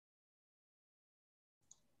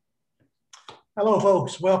Hello,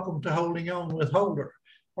 folks. Welcome to Holding On with Holder,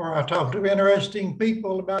 where I talk to interesting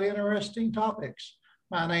people about interesting topics.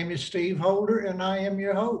 My name is Steve Holder, and I am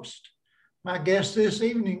your host. My guest this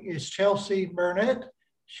evening is Chelsea Burnett.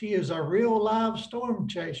 She is a real live storm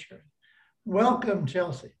chaser. Welcome,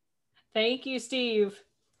 Chelsea. Thank you, Steve.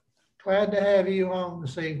 Glad to have you on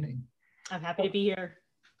this evening. I'm happy to be here.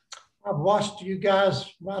 I've watched you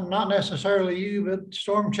guys, well, not necessarily you, but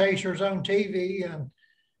storm chasers on TV, and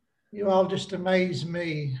you all just amaze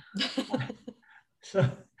me. So,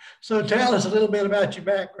 so tell us a little bit about your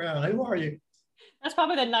background. Who are you? That's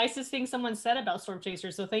probably the nicest thing someone said about storm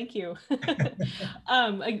chasers, so thank you.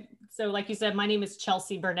 So like you said, my name is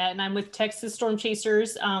Chelsea Burnett, and I'm with Texas Storm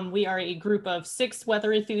Chasers. We are a group of 6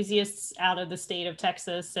 weather enthusiasts out of the state of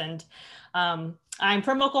Texas, and I'm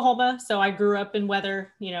from Oklahoma, so I grew up in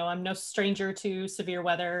weather. I'm no stranger to severe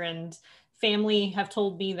weather, and family have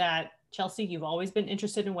told me that, Chelsea, you've always been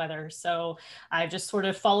interested in weather. So I've just sort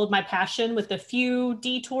of followed my passion with a few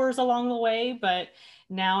detours along the way, but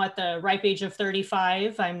now at the ripe age of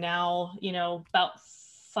 35, I'm now, about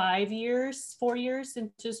 5 years, 4 years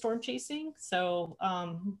into storm chasing. So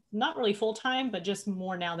not really full time, but just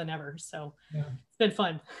more now than ever. So Yeah. it's been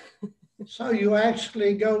fun. So you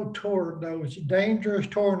actually go toward those dangerous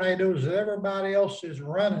tornadoes that everybody else is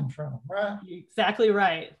running from, right? Exactly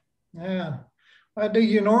right. Yeah. Well, do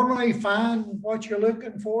you normally find what you're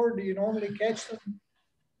looking for? Do you normally catch them?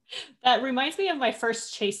 That reminds me of my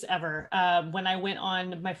first chase ever. When I went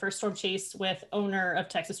on my first storm chase with owner of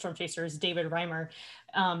Texas Storm Chasers, David Reimer,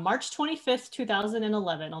 March 25th,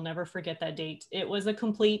 2011. I'll never forget that date. It was a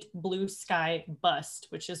complete blue sky bust,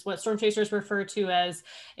 which is what storm chasers refer to as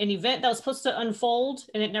an event that was supposed to unfold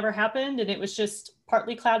and it never happened. And it was just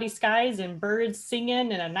partly cloudy skies and birds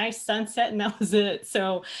singing and a nice sunset, and that was it.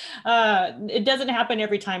 So it doesn't happen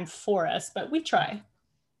every time for us, but we try.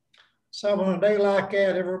 So on a day like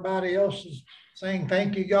that, everybody else is saying,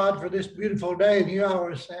 "Thank you, God, for this beautiful day," and you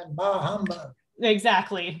always saying, "Bah humbug."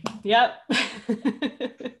 Exactly. Yep.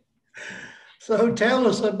 So tell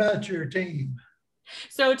us about your team.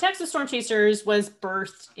 So Texas Storm Chasers was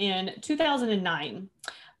birthed in 2009,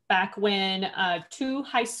 back when 2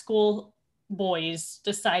 high school boys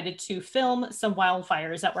decided to film some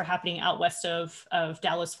wildfires that were happening out west of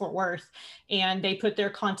Dallas, Fort Worth. And they put their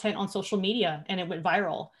content on social media and it went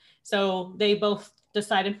viral. So they both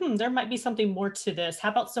decided, there might be something more to this. How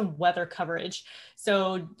about some weather coverage?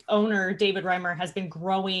 So owner David Reimer has been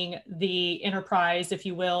growing the enterprise, if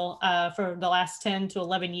you will, for the last 10 to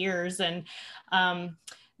 11 years. And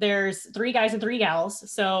there's 3 guys and 3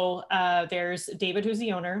 gals. So there's David, who's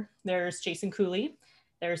the owner. There's Jason Cooley.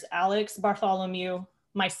 There's Alex Bartholomew,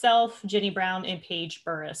 myself, Jenny Brown, and Paige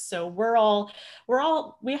Burris. So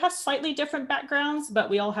we have slightly different backgrounds, but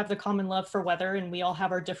we all have the common love for weather, and we all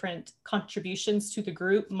have our different contributions to the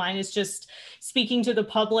group. Mine is just speaking to the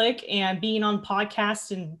public and being on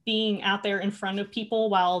podcasts and being out there in front of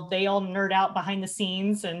people while they all nerd out behind the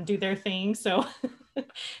scenes and do their thing. So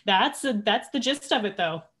that's the gist of it,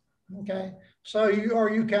 though. Okay. So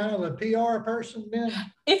are you kind of the PR person then?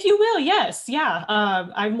 If you will, yes, yeah.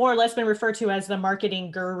 I've more or less been referred to as the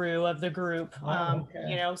marketing guru of the group. Oh,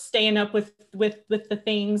 okay. Staying up with the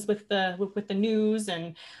things, with the news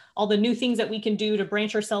and all the new things that we can do to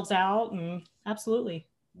branch ourselves out. And absolutely.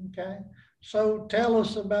 Okay. So tell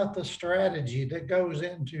us about the strategy that goes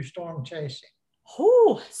into storm chasing.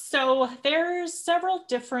 Oh, so there's several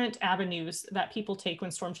different avenues that people take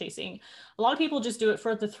when storm chasing. A lot of people just do it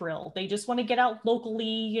for the thrill. They just want to get out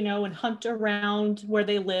locally, and hunt around where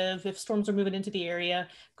they live. If storms are moving into the area,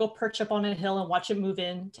 go perch up on a hill and watch it move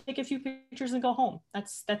in, take a few pictures and go home.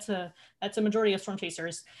 That's a majority of storm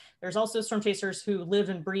chasers. There's also storm chasers who live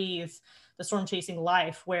and breathe the storm chasing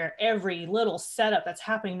life, where every little setup that's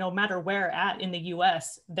happening, no matter where at in the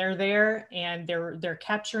US, they're there and they're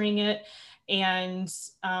capturing it, and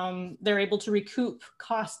they're able to recoup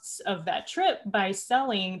costs of that trip by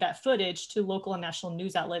selling that footage to local and national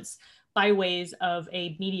news outlets by ways of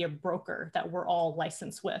a media broker that we're all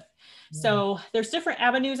licensed with. Yeah. So there's different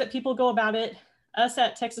avenues that people go about it. Us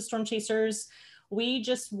at Texas Storm Chasers, we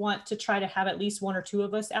just want to try to have at least 1 or 2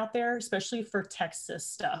 of us out there, especially for Texas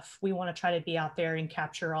stuff. We want to try to be out there and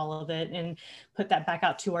capture all of it and put that back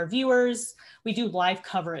out to our viewers. We do live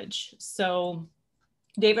coverage. So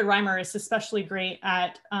David Reimer is especially great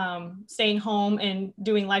at staying home and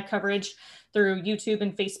doing live coverage through YouTube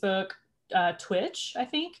and Facebook, Twitch, I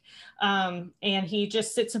think. And he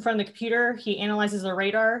just sits in front of the computer. He analyzes the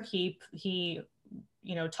radar. He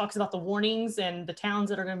talks about the warnings and the towns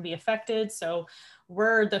that are going to be affected. So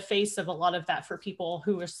we're the face of a lot of that for people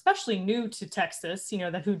who are especially new to Texas,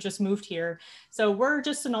 who just moved here. So we're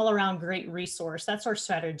just an all around great resource. That's our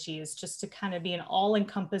strategy, is just to kind of be an all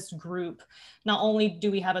encompassed group. Not only do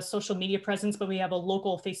we have a social media presence, but we have a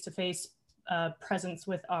local face-to-face presence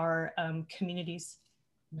with our communities.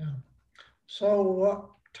 Yeah. So what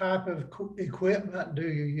type of equipment do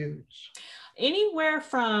you use? Anywhere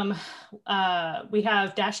from we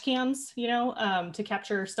have dash cams, to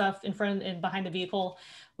capture stuff in front and behind the vehicle.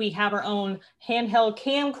 We have our own handheld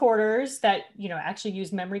camcorders that actually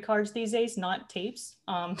use memory cards these days, not tapes.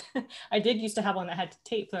 I did used to have one that had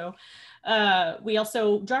tape though. We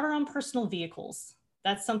also drive our own personal vehicles.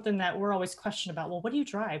 That's something that we're always questioned about. Well, what do you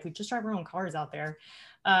drive? We just drive our own cars out there.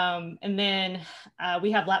 And then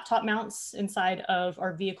we have laptop mounts inside of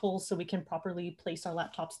our vehicles, so we can properly place our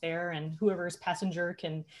laptops there, and whoever's passenger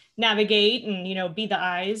can navigate and be the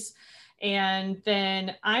eyes. And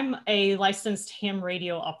then I'm a licensed ham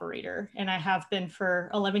radio operator, and I have been for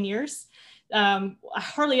 11 years. I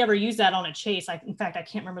hardly ever use that on a chase. In fact, I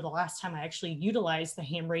can't remember the last time I actually utilized the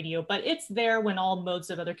ham radio, but it's there when all modes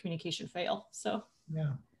of other communication fail. So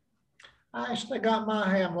yeah. I actually got my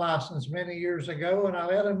ham license many years ago, and I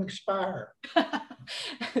let them expire.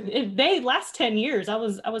 They last 10 years. I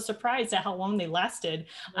was surprised at how long they lasted.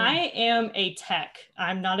 Yeah. I am a tech.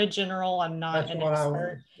 I'm not a general. I'm not an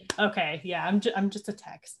expert. Okay, yeah, I'm just a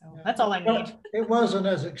tech. So yeah. That's all I need. It wasn't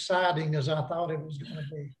as exciting as I thought it was going to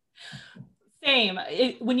be. Same.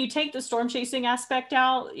 When you take the storm chasing aspect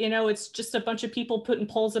out, it's just a bunch of people putting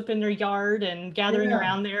poles up in their yard and gathering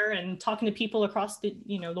around there and talking to people across the,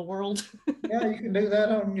 the world. Yeah, you can do that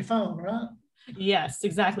on your phone, right? Yes,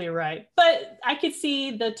 exactly right. But I could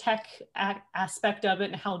see the tech aspect of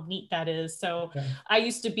it and how neat that is. So okay. I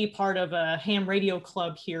used to be part of a ham radio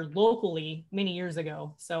club here locally many years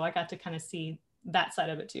ago. So I got to kind of see that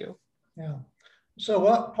side of it too. Yeah. So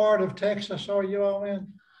what part of Texas are you all in?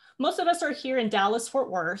 Most of us are here in Dallas,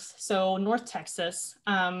 Fort Worth, so North Texas.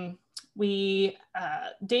 David's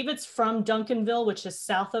from Duncanville, which is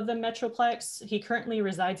south of the Metroplex. He currently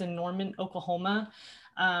resides in Norman, Oklahoma.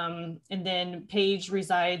 And then Paige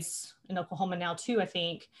resides in Oklahoma now too, I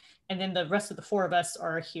think. And then the rest of the four of us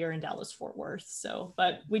are here in Dallas, Fort Worth. So,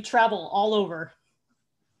 but we travel all over.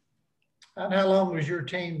 And how long has your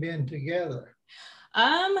team been together?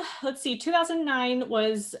 Let's see, 2009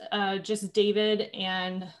 was just David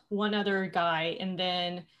and one other guy. And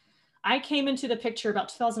then I came into the picture about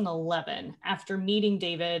 2011 after meeting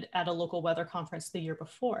David at a local weather conference the year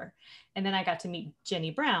before. And then I got to meet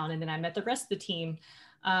Jenny Brown, and then I met the rest of the team.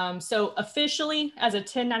 So officially as a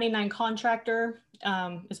 1099 contractor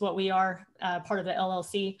is what we are, part of the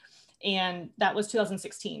LLC. And that was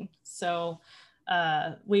 2016. So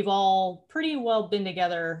we've all pretty well been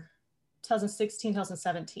together 2016,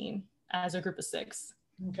 2017 as a group of 6.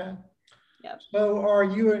 Okay. Yep. So are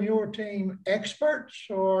you and your team experts,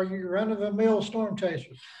 or are you run-of-the-mill storm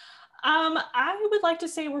chasers? I would like to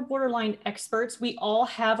say we're borderline experts. We all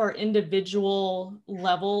have our individual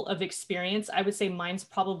level of experience. I would say mine's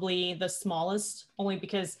probably the smallest, only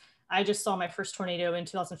because I just saw my first tornado in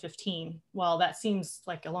 2015. Well, that seems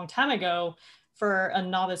like a long time ago for a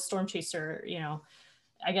novice storm chaser,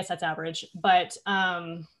 I guess that's average. But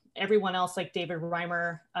everyone else, like David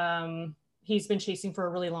Reimer, he's been chasing for a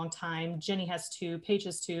really long time. Jenny has 2, Paige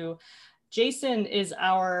has 2. Jason is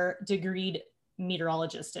our degreed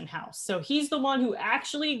meteorologist in-house. So he's the one who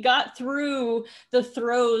actually got through the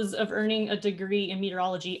throes of earning a degree in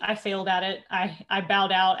meteorology. I failed at it. I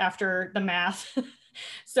bowed out after the math.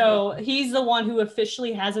 So he's the one who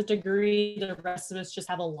officially has a degree. The rest of us just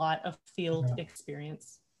have a lot of field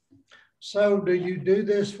experience. So do you do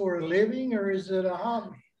this for a living, or is it a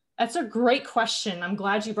hobby? That's a great question. I'm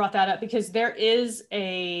glad you brought that up, because there is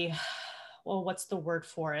what's the word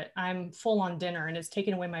for it? I'm full on dinner and it's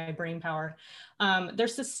taken away my brain power.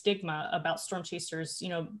 There's this stigma about storm chasers,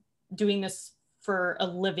 doing this for a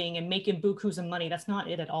living and making bukus of money. That's not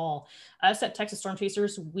it at all. Us at Texas Storm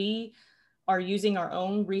Chasers, we are using our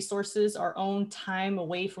own resources, our own time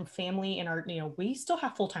away from family, and we still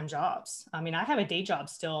have full-time jobs. I mean, I have a day job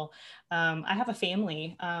still. I have a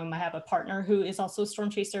family. I have a partner who is also a storm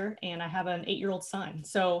chaser, and I have an 8-year-old son.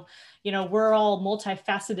 So, we're all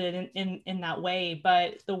multifaceted in that way,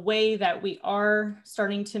 but the way that we are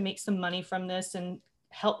starting to make some money from this and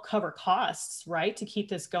help cover costs, right, to keep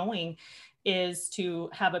this going, is to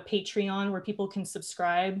have a Patreon where people can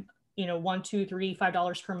subscribe $1, $2, $3,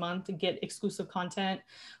 $5 per month to get exclusive content.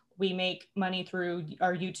 We make money through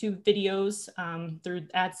our YouTube videos, through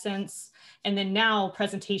AdSense, and then now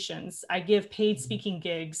presentations. I give paid speaking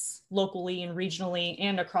gigs locally and regionally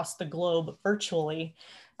and across the globe virtually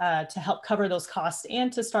to help cover those costs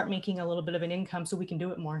and to start making a little bit of an income so we can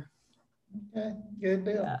do it more. Okay, good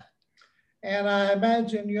deal. Yeah. And I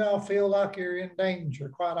imagine you all feel like you're in danger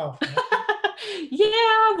quite often. Yeah,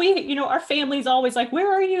 our family's always like,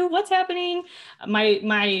 where are you? What's happening?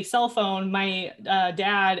 My cell phone, my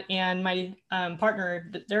dad and my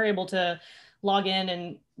partner, they're able to log in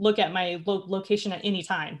and look at my location at any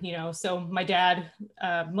time, So my dad,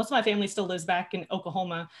 most of my family still lives back in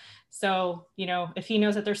Oklahoma. So, if he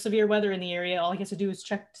knows that there's severe weather in the area, all he has to do is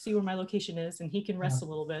check to see where my location is and he can rest a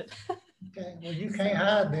little bit. Okay, well, you can't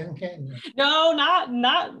hide then, can you? No,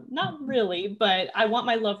 not really, but I want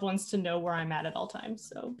my loved ones to know where I'm at all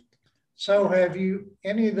times. So have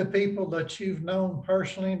any of the people that you've known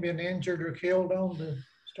personally been injured or killed on the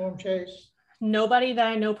storm chase? Nobody that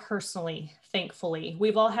I know personally, thankfully.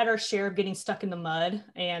 We've all had our share of getting stuck in the mud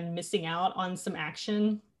and missing out on some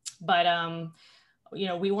action, but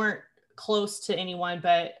we weren't close to anyone,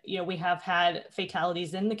 but we have had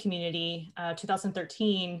fatalities in the community.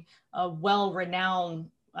 2013, a well-renowned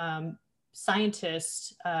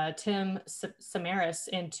scientist, Tim Samaras,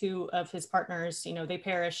 and two of his partners, they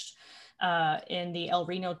perished in the El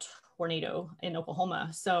Reno tornado in Oklahoma.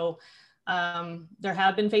 So there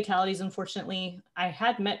have been fatalities, unfortunately. I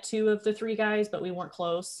had met two of the three guys, but we weren't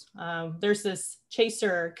close. There's this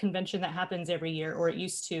chaser convention that happens every year, or it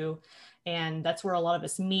used to, and that's where a lot of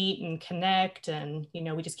us meet and connect, and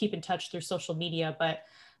we just keep in touch through social media. But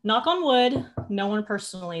knock on wood, no one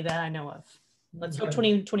personally that I know of. Let's hope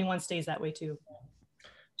 2021 stays that way too.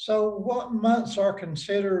 So what months are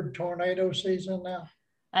considered tornado season now?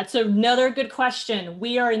 That's another good question.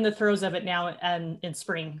 We are in the throes of it now in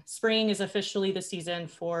spring. Spring is officially the season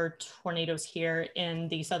for tornadoes here in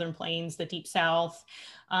the Southern Plains, the Deep South.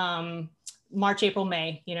 March, April,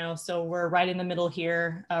 May, so we're right in the middle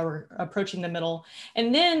here. We're approaching the middle.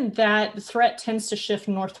 And then that threat tends to shift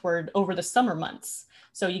northward over the summer months.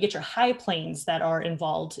 So you get your high plains that are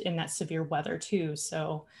involved in that severe weather too.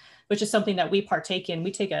 So, which is something that we partake in.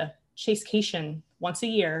 We take a chasecation once a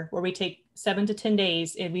year where we take 7 to 10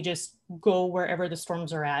 days and we just go wherever the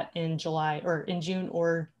storms are at in July or in June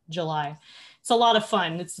or July. It's a lot of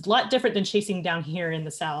fun. It's a lot different than chasing down here in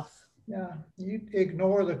the South. Yeah, you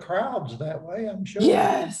ignore the crowds that way, I'm sure.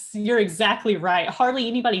 Yes, you're exactly right. Hardly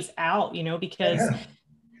anybody's out, because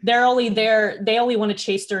they're only there, they only want to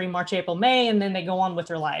chase during March, April, May, and then they go on with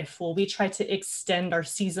their life. Well, we try to extend our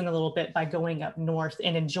season a little bit by going up north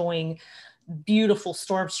and enjoying beautiful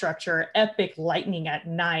storm structure, epic lightning at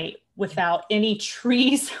night without any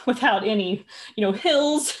trees, without any,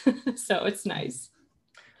 hills. So it's nice.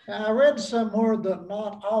 Now, I read somewhere that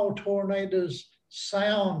not all tornadoes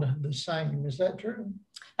sound the same. Is that true?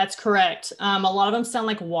 That's correct. A lot of them sound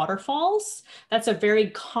like waterfalls. That's a very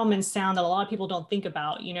common sound that a lot of people don't think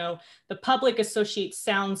about. The public associates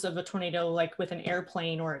sounds of a tornado like with an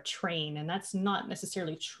airplane or a train, and that's not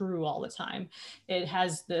necessarily true all the time. It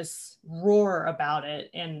has this roar about it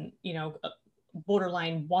and, a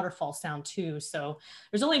borderline waterfall sound too. So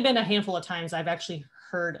there's only been a handful of times I've actually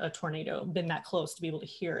heard a tornado, been that close to be able to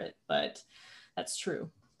hear it, but that's true.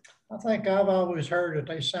 I think I've always heard that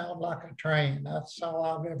they sound like a train. That's all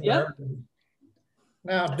I've ever heard of.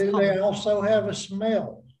 Now, do they also have a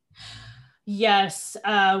smell? Yes.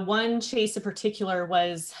 One chase in particular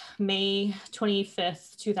was May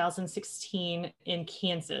 25th, 2016 in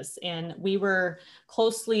Kansas. And we were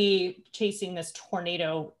closely chasing this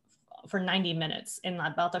tornado for 90 minutes. And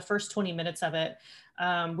about the first 20 minutes of it,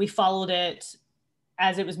 we followed it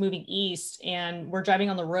as it was moving east, and we're driving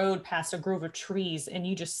on the road past a grove of trees, and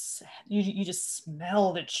you just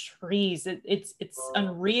smell the trees. It's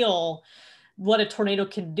unreal what a tornado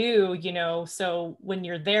can do, so when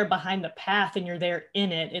you're there behind the path and you're there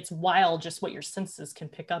in it, it's wild just what your senses can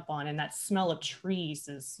pick up on. And that smell of trees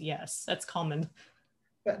is, yes, that's common.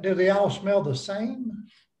 But do they all smell the same?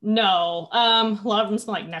 No, a lot of them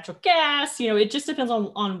smell like natural gas. It just depends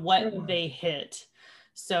on what they hit.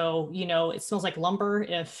 So, it smells like lumber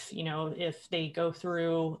if they go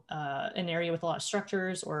through an area with a lot of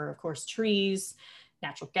structures, or of course trees,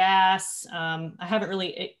 natural gas. I haven't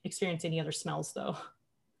really experienced any other smells though.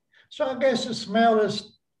 So I guess the smell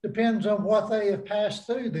depends on what they have passed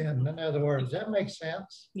through then, in other words. That makes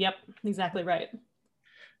sense. Yep, exactly right.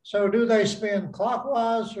 So do they spin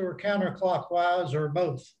clockwise or counterclockwise or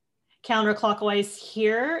both? Counterclockwise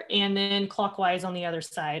here, and then clockwise on the other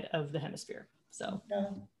side of the hemisphere. So,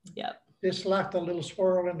 yeah. It's like the little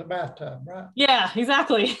swirl in the bathtub, right? Yeah,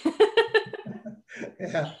 exactly.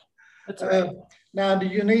 Yeah. That's right. Now, do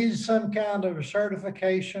you need some kind of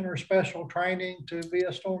certification or special training to be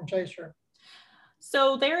a storm chaser?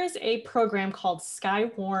 So there is a program called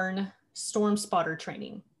Skywarn Storm Spotter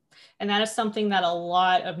Training, and that is something that a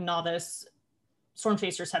lot of novice storm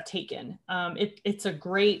chasers have taken. It's a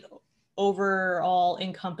great overall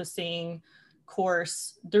encompassing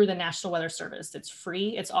course through the National Weather Service. It's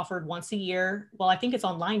free. It's offered once a year. Well, I think it's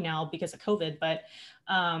online now because of COVID, but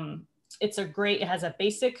it has a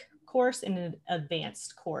basic course and an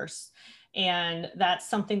advanced course. And that's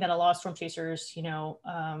something that a lot of storm chasers,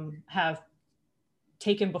 have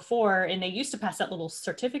taken before, and they used to pass out little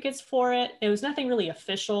certificates for it. It was nothing really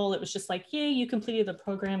official. It was just like, yeah, you completed the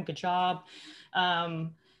program, good job.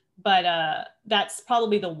 But that's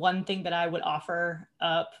probably the one thing that I would offer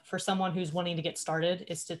up for someone who's wanting to get started,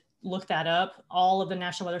 is to look that up. All of the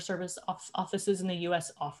National Weather Service offices in the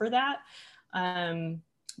US offer that.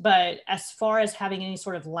 But as far as having any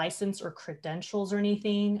sort of license or credentials or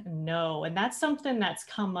anything, no. And that's something that's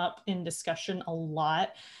come up in discussion a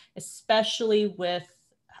lot, especially with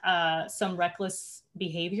some reckless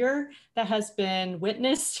behavior that has been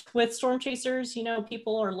witnessed with storm chasers.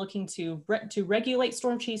 People are looking to regulate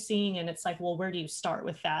storm chasing, and it's like, well, where do you start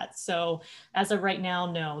with that? So as of right now,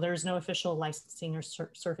 no, there's no official licensing or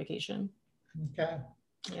certification. Okay.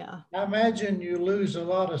 Yeah. I imagine you lose a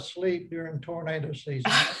lot of sleep during tornado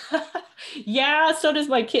season. Yeah, so does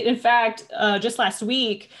my kid. In fact, just last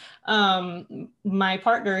week, my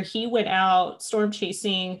partner, he went out storm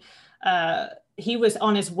chasing. He was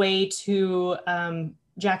on his way to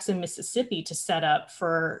Jackson, Mississippi to set up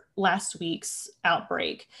for last week's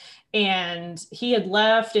outbreak. And he had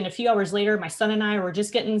left, and a few hours later, my son and I were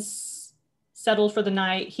just getting settled for the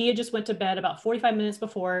night. He had just went to bed about 45 minutes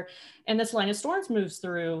before, and this line of storms moves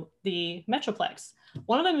through the Metroplex.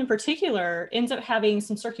 One of them in particular ends up having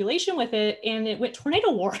some circulation with it, and it went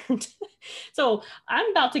tornado warned. So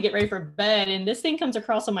I'm about to get ready for bed, and this thing comes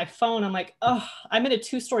across on my phone. I'm like, oh, I'm in a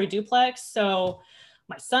 2-story duplex. So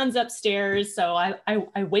my son's upstairs. So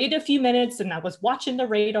I waited a few minutes, and I was watching the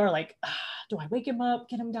radar, like, do I wake him up,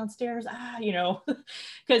 get him downstairs?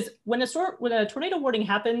 Because when a tornado warning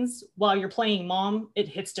happens while you're playing mom, it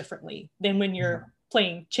hits differently than when you're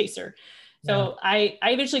playing chaser. So I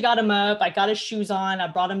eventually got him up. I got his shoes on. I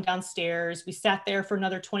brought him downstairs. We sat there for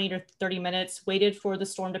another 20 to 30 minutes, waited for the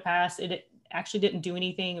storm to pass. It actually didn't do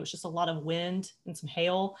anything. It was just a lot of wind and some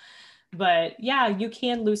hail. But yeah, you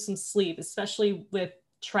can lose some sleep, especially with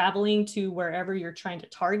traveling to wherever you're trying to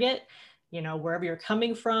target. Wherever you're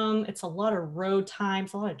coming from, it's a lot of road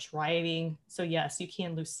times, a lot of driving. So yes, you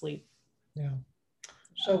can lose sleep. Yeah.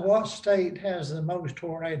 So what state has the most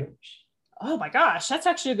tornadoes? Oh my gosh, that's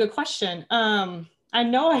actually a good question. I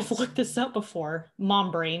know I've looked this up before.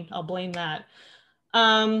 Mom brain, I'll blame that.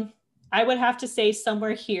 I would have to say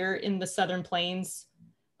somewhere here in the Southern Plains,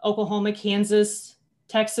 Oklahoma, Kansas,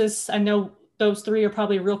 Texas. I know those three are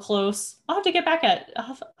probably real close. I'll have to get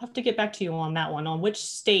back to you on that one, on which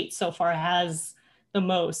state so far has the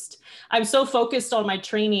most. I'm so focused on my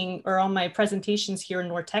training or on my presentations here in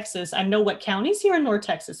North Texas. I know what counties here in North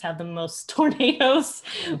Texas have the most tornadoes,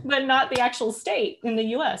 but not the actual state in the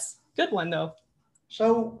US. Good one though.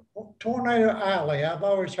 So Tornado Alley, I've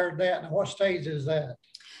always heard that. Now, what stage is that?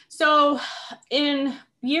 So in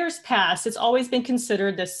years past, it's always been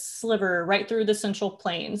considered this sliver right through the Central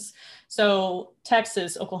Plains. So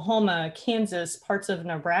Texas, Oklahoma, Kansas, parts of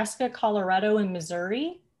Nebraska, Colorado, and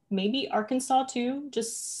Missouri, maybe Arkansas too,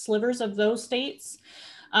 just slivers of those states.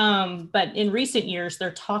 But in recent years,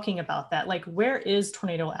 they're talking about that. Like, where is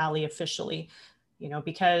Tornado Alley officially?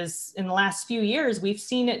 Because in the last few years, we've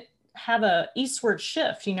seen it have a eastward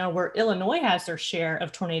shift, where Illinois has their share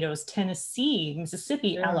of tornadoes, Tennessee,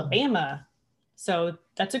 Mississippi, Alabama. So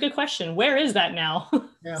that's a good question. Where is that now?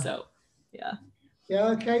 Yeah. So, yeah.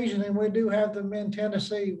 Yeah, occasionally we do have them in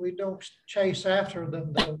Tennessee. We don't chase after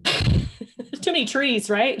them though. Too many trees,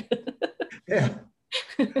 right? Yeah.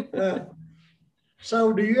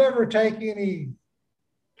 So do you ever take any,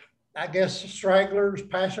 I guess, stragglers,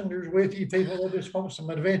 passengers with you, people that just want some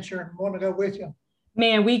adventure and want to go with you?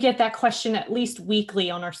 Man, we get that question at least weekly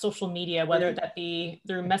on our social media, whether that be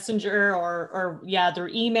through Messenger or through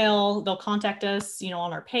email. They'll contact us,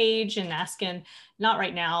 on our page and asking. Not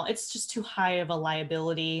right now. It's just too high of a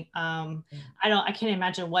liability. I can't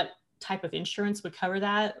imagine what type of insurance would cover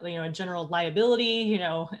that. A general liability.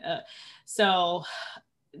 So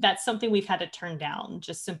that's something we've had to turn down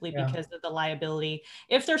just simply because of the liability.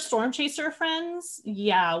 If they're storm chaser friends,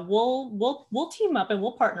 we'll team up and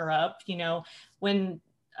we'll partner up. When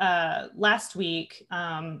last week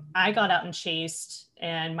I got out and chased,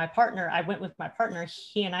 and I went with my partner,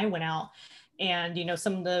 he and I went out, And, you know,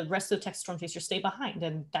 some of the rest of the Texas storm chasers stay behind,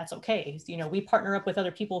 and that's okay. You know, we partner up with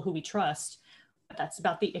other people who we trust, but that's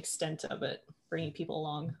about the extent of it, bringing people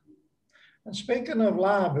along. And speaking of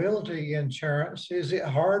liability insurance, is it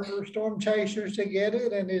hard for storm chasers to get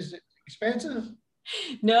it, and is it expensive?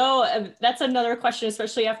 No, that's another question,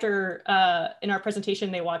 especially after in our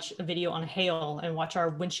presentation, they watch a video on hail and watch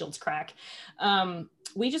our windshields crack.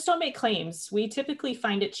 We just don't make claims. We typically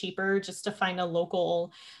find it cheaper just to find a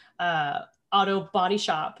local auto body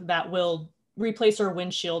shop that will replace our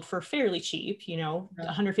windshield for fairly cheap, you know,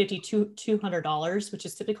 $150 to $200, which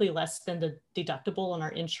is typically less than the deductible on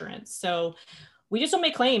our insurance. So we just don't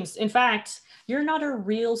make claims. In fact, you're not a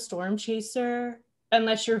real storm chaser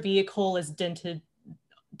unless your vehicle is dented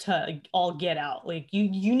to all get out. Like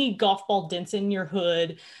you need golf ball dents in your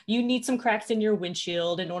hood. You need some cracks in your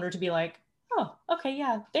windshield in order to be like, oh, okay,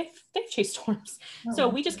 yeah, they've chased storms. Oh, so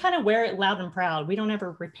we just kind of wear it loud and proud. We don't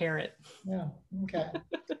ever repair it. Yeah, okay.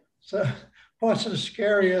 So what's the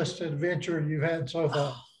scariest adventure you've had so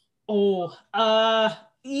far?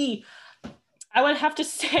 I would have to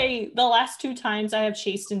say the last 2 times I have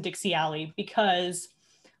chased in Dixie Alley, because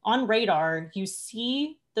on radar, you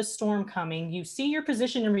see the storm coming, you see your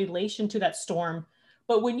position in relation to that storm.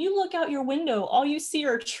 But when you look out your window, all you see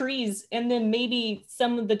are trees and then maybe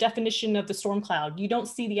some of the definition of the storm cloud. You don't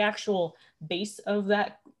see the actual base of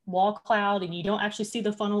that wall cloud, and you don't actually see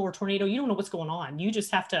the funnel or tornado. You don't know what's going on. You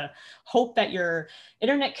just have to hope that your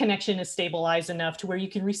internet connection is stabilized enough to where you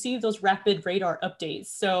can receive those rapid radar updates.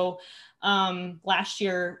 So last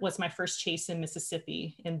year was my first chase in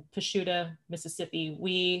Mississippi, in Pashuta, Mississippi.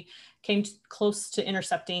 We came close to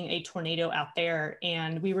intercepting a tornado out there,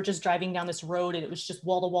 and we were just driving down this road, and it was just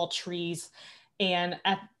wall-to-wall trees. And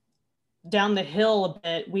down the hill a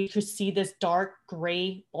bit, we could see this dark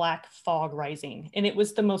gray black fog rising. And it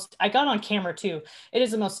was the most, I got on camera too. It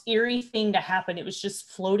is the most eerie thing to happen. It was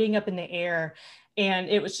just floating up in the air, and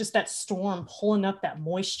it was just that storm pulling up that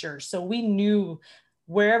moisture. So we knew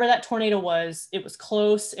wherever that tornado was, it was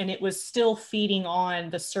close, and it was still feeding on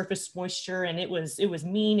the surface moisture, and it was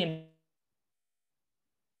mean.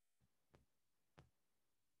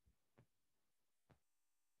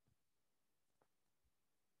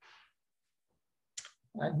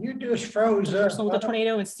 And you just froze up. With the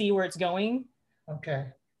tornado and see where it's going. Okay.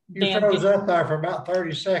 You froze up there for about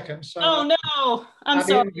 30 seconds. So oh no, I'm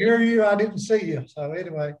sorry. I didn't hear you. I didn't see you. So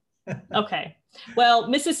anyway. Okay. Well,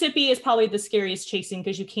 Mississippi is probably the scariest chasing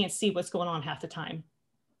because you can't see what's going on half the time.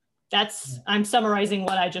 I'm summarizing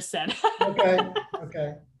what I just said. Okay.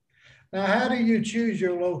 Okay. Now, how do you choose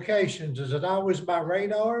your locations? Is it always by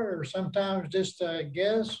radar, or sometimes just a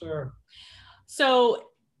guess? Or so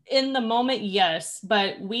in the moment, yes,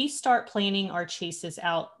 but we start planning our chases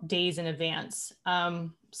out days in advance.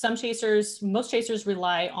 Most chasers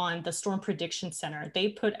rely on the Storm Prediction Center. They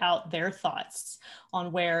put out their thoughts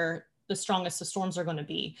on where the strongest the storms are going to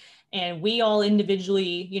be. And we all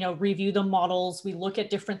individually, you know, review the models. We look at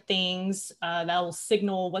different things that will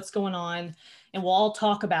signal what's going on, and we'll all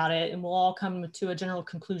talk about it, and we'll all come to a general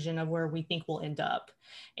conclusion of where we think we'll end up.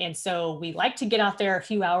 And so we like to get out there a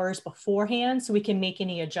few hours beforehand so we can make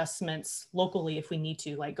any adjustments locally if we need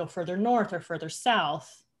to, like go further north or further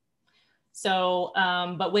south. So,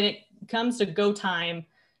 but when it comes to go time,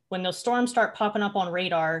 when those storms start popping up on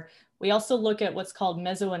radar, we also look at what's called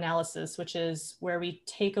mesoanalysis, which is where we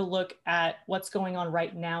take a look at what's going on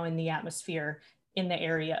right now in the atmosphere in the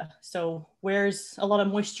area. So where's a lot of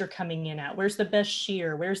moisture coming in at? Where's the best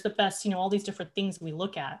shear? Where's the best, you know, all these different things we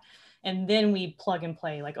look at. And then we plug and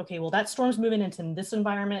play like, okay, well, that storm's moving into this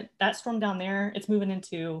environment. That storm down there, it's moving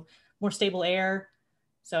into more stable air.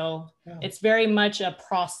 So It's very much a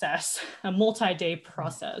process, a multi-day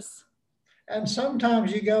process. And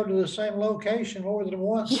sometimes you go to the same location more than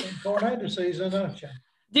once in tornado season, don't you?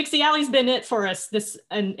 Dixie Alley's been it for us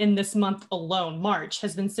in this month alone. March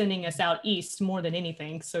has been sending us out east more than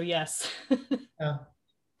anything. So yes. Yeah.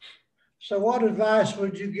 So what advice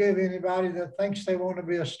would you give anybody that thinks they want to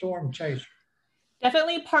be a storm chaser?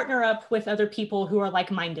 Definitely partner up with other people who are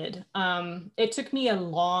like-minded. It took me a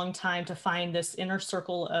long time to find this inner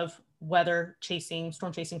circle of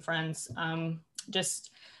storm chasing friends.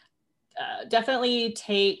 Definitely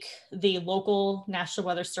take the local National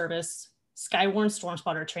Weather Service Skywarn Storm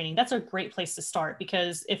Spotter training. That's a great place to start,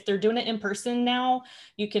 because if they're doing it in person now,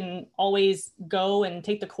 you can always go and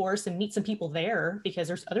take the course and meet some people there, because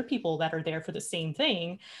there's other people that are there for the same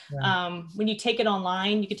thing. Yeah. When you take it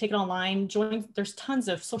online, you can take it online, there's tons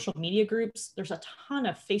of social media groups. There's a ton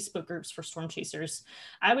of Facebook groups for storm chasers.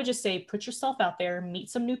 I would just say, put yourself out there, meet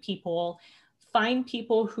some new people, find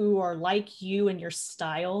people who are like you and your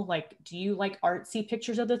style. Like, do you like artsy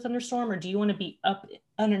pictures of the thunderstorm, or do you want to be up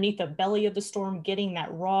underneath the belly of the storm, getting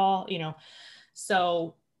that raw,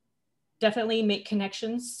 So definitely make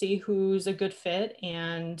connections, see who's a good fit,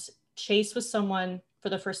 and chase with someone for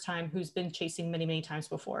the first time who's been chasing many, many times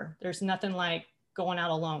before. There's nothing like going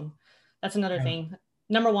out alone. That's another thing.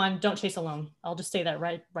 Number one, don't chase alone. I'll just say that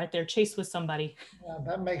right there. Chase with somebody. Yeah,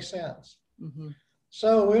 that makes sense. Mm-hmm.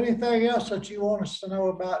 So anything else that you want us to know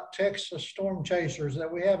about Texas storm chasers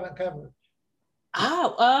that we haven't covered?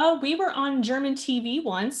 We were on German TV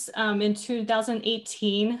once in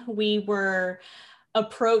 2018. We were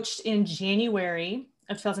approached in January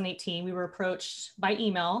of 2018. We were approached by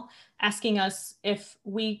email asking us if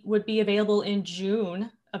we would be available in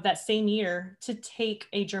June of that same year to take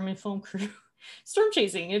a German film crew storm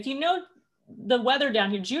chasing. If you know the weather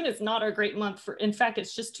down here, June is not a great month for, in fact,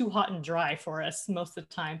 it's just too hot and dry for us most of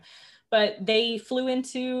the time. But they flew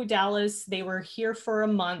into Dallas. They were here for a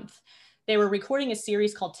month. They were recording a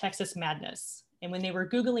series called Texas Madness. And when they were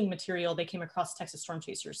Googling material, they came across Texas storm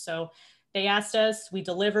chasers. So they asked us, we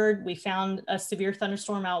delivered, we found a severe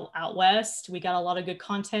thunderstorm out west. We got a lot of good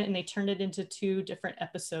content, and they turned it into 2 different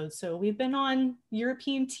episodes. So we've been on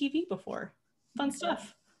European TV before. Fun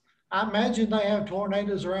stuff. I imagine they have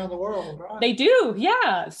tornadoes around the world, right? They do,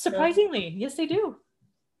 yeah, surprisingly. Yeah. Yes, they do.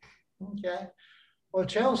 Okay. Well,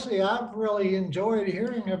 Chelsea, I've really enjoyed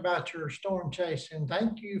hearing about your storm chasing.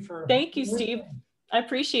 Thank you, Steve. I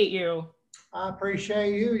appreciate you. I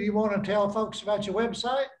appreciate you. You want to tell folks about your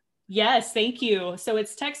website? Yes, thank you. So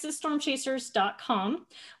it's texasstormchasers.com.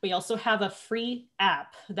 We also have a free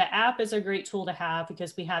app. The app is a great tool to have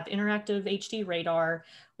because we have interactive HD radar.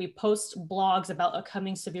 We post blogs about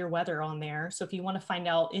upcoming severe weather on there. So if you want to find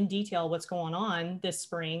out in detail what's going on this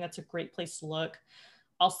spring, that's a great place to look.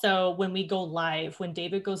 Also, when we go live, when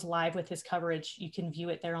David goes live with his coverage, you can view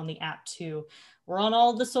it there on the app too. We're on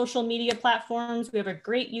all the social media platforms. We have a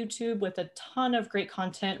great YouTube with a ton of great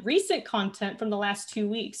content, recent content from the last 2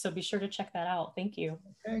 weeks. So be sure to check that out. Thank you.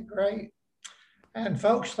 Okay, great. And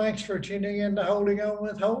folks, thanks for tuning in to Holding On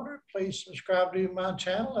with Holder. Please subscribe to my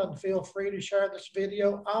channel and feel free to share this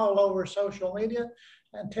video all over social media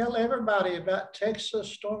and tell everybody about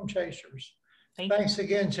Texas storm chasers. Thanks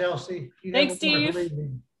again, Chelsea. Thanks, Steve.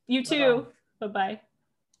 You too. Bye-bye.